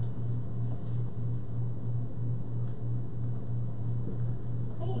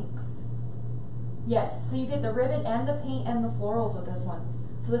 Thanks. Yes, so you did the ribbon and the paint and the florals with this one.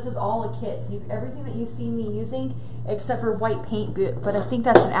 So this is all a kit. So everything that you've seen me using, except for white paint, but I think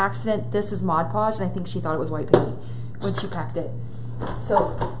that's an accident. This is Mod Podge, and I think she thought it was white paint when she packed it.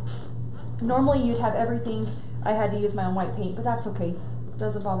 So normally you'd have everything. I had to use my own white paint, but that's okay.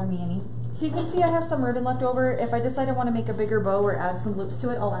 Doesn't bother me any. So you can see I have some ribbon left over. If I decide I want to make a bigger bow or add some loops to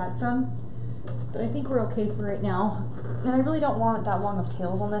it, I'll add some. But I think we're okay for right now. And I really don't want that long of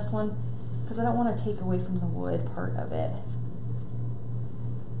tails on this one, because I don't want to take away from the wood part of it.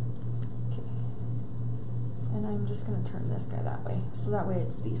 Okay. And I'm just going to turn this guy that way. So that way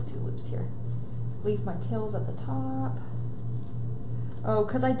it's these two loops here. Leave my tails at the top. Oh,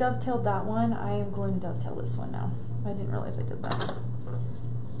 because I dovetailed that one, I am going to dovetail this one now. I didn't realize I did that.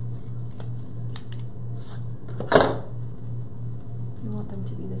 You want them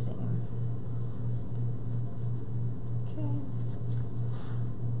to be the same. Okay.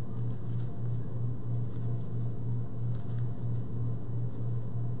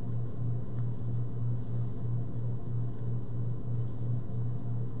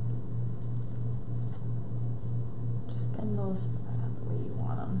 Just bend those the way you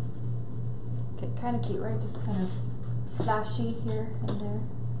want them. Okay, kind of cute, right? Just kind of flashy here and there.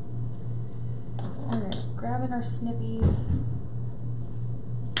 Alright, grabbing our snippies.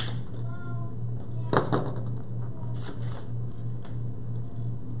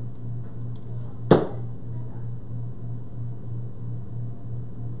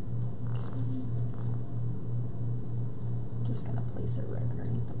 Just gonna place it right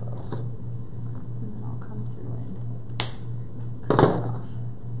underneath the bow. And then I'll come through and cut it off.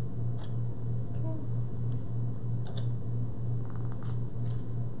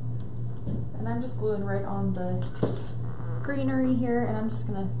 And I'm just gluing right on the greenery here, and I'm just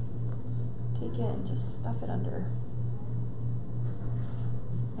gonna take it and just stuff it under.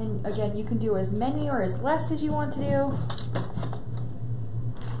 And again, you can do as many or as less as you want to do.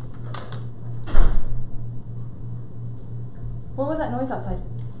 What was that noise outside?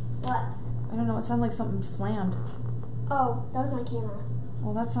 What? I don't know, it sounded like something slammed. Oh, that was my camera.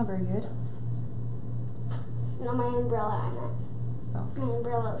 Well, that's not very good. No, my umbrella, I meant. Oh. My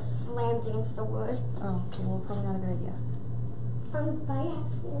umbrella slammed against the wood. Oh, okay, well, probably not a good idea. By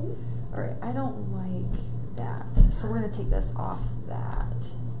accident. Alright, I don't like that. So we're gonna take this off that.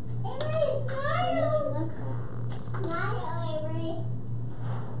 Avery, smile! Smile, Avery.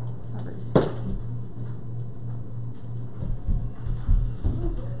 It's not very sticky.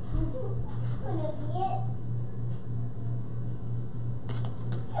 Wanna see it?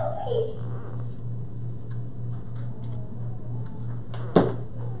 Joey!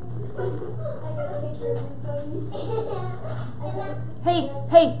 Hey,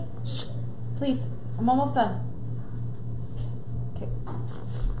 hey, shh, please, I'm almost done. Okay,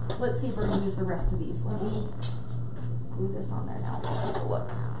 let's see if we're gonna use the rest of these. Let me glue this on there now. Let's take a look.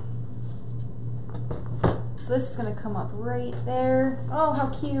 So this is gonna come up right there. Oh, how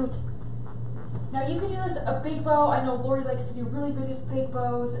cute. Now you can do this a big bow. I know Lori likes to do really big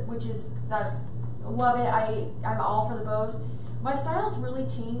bows, which is, love it. I'm all for the bows. My style's really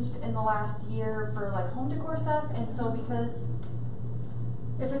changed in the last year for like home decor stuff, and so because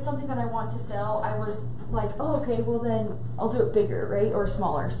if it's something that I want to sell, I was like, oh, okay, well then I'll do it bigger, right, or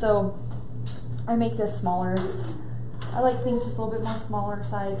smaller. So I make this smaller. I like things just a little bit more smaller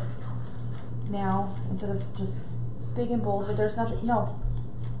side now instead of just big and bold. But there's nothing,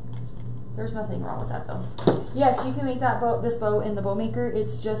 there's nothing wrong with that though. Yes, you can make that bow, this bow in the bow maker.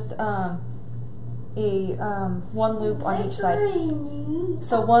 It's just one loop on each side.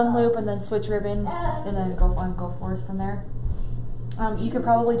 So one loop and then switch ribbon and then go forth from there. You could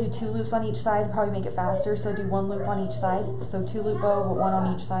probably do 2 loops on each side, probably make it faster. So do 1 loop on each side. So 2 loop bow, but 1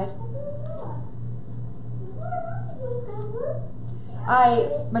 on each side. I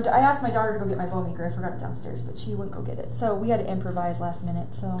asked my daughter to go get my bow maker. I forgot it downstairs, but she wouldn't go get it. So we had to improvise last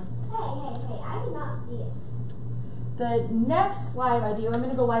minute. So. Hey, I did not see it. The next live I do, I'm going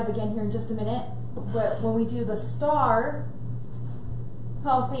to go live again here in just a minute. But when we do the star,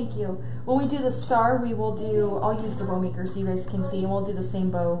 oh, thank you. When we do the star, we will do, I'll use the bow maker so you guys can see, and we'll do the same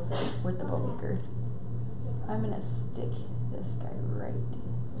bow with the bow maker. I'm going to stick this guy right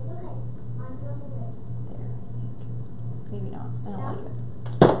there, I think. Maybe not. I don't like it.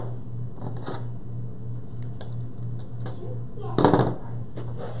 Yes.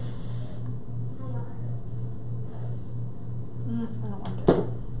 I don't like it.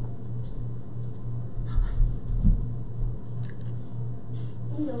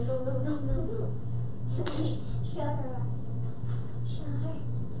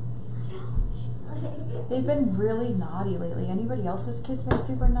 They've been really naughty lately. Anybody else's kids been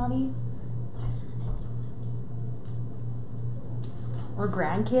super naughty? Or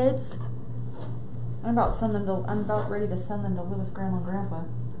grandkids? I'm about ready to send them to live with Grandma and Grandpa.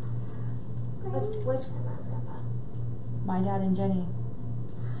 What's Grandma and Grandpa? My dad and Jenny.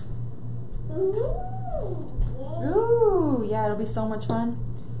 Ooh, yeah, it'll be so much fun.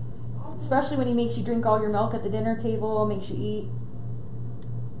 Especially when he makes you drink all your milk at the dinner table, makes you eat.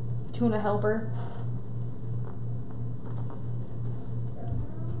 Tuna helper.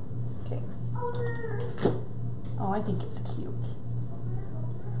 Okay. Oh, I think it's cute.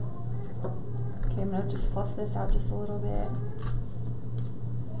 Okay, I'm gonna just fluff this out just a little bit.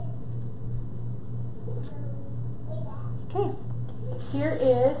 Okay, here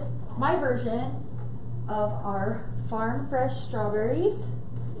is my version of our farm fresh strawberries.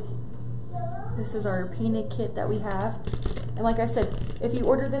 This is our painted kit that we have. And like I said, if you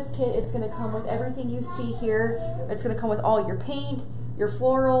order this kit, it's gonna come with everything you see here. It's gonna come with all your paint, your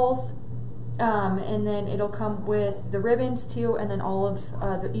florals, and then it'll come with the ribbons too, and then all of,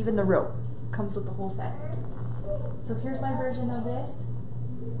 even the rope comes with the whole set. So here's my version of this.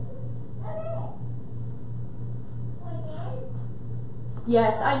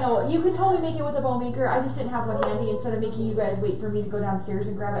 Yes, I know. You could totally make it with a bow maker. I just didn't have one handy. Instead of making you guys wait for me to go downstairs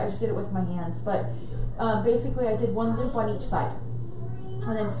and grab it, I just did it with my hands. But basically I did one loop on each side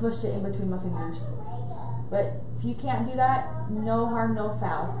and then smushed it in between my fingers. But if you can't do that, no harm, no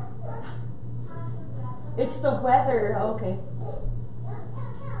foul. It's the weather. Okay.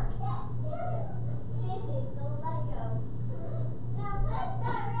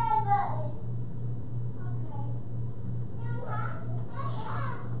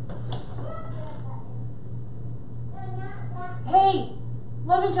 Hey,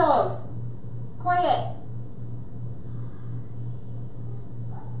 lemon jellos, quiet.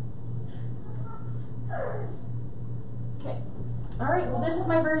 Okay, all right, well this is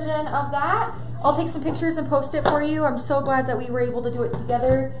my version of that. I'll take some pictures and post it for you. I'm so glad that we were able to do it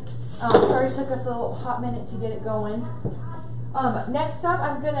together. Sorry it took us a little hot minute to get it going. Next up,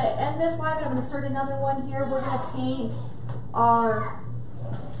 I'm gonna end this live and I'm gonna start another one here. We're gonna paint our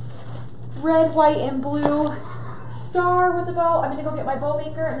red, white, and blue star with a bow. I'm gonna go get my bow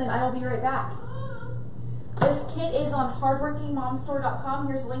maker and then I will be right back. This kit is on hardworkingmomstore.com.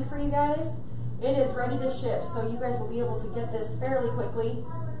 Here's a link for you guys. It is ready to ship, so you guys will be able to get this fairly quickly.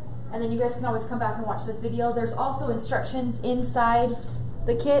 And then you guys can always come back and watch this video. There's also instructions inside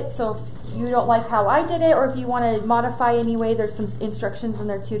the kit, so if you don't like how I did it or if you want to modify anyway, there's some instructions in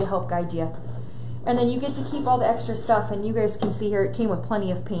there too to help guide you. And then you get to keep all the extra stuff, and you guys can see here it came with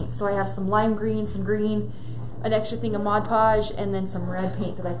plenty of paint. So I have some lime green, some green, an extra thing of Mod Podge, and then some red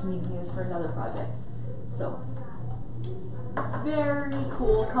paint that I can even use for another project. So, very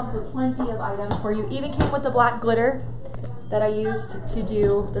cool. Comes with plenty of items for you. Even came with the black glitter that I used to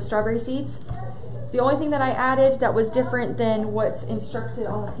do the strawberry seeds. The only thing that I added that was different than what's instructed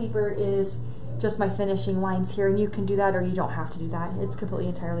on the paper is just my finishing lines here, and you can do that or you don't have to do that. It's completely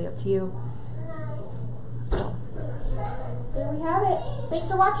entirely up to you. So, there we have it. Thanks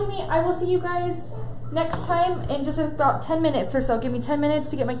for watching me. I will see you guys next time in just about 10 minutes or so. Give me 10 minutes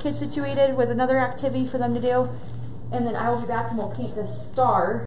to get my kids situated with another activity for them to do, and then I will be back and we'll paint this star.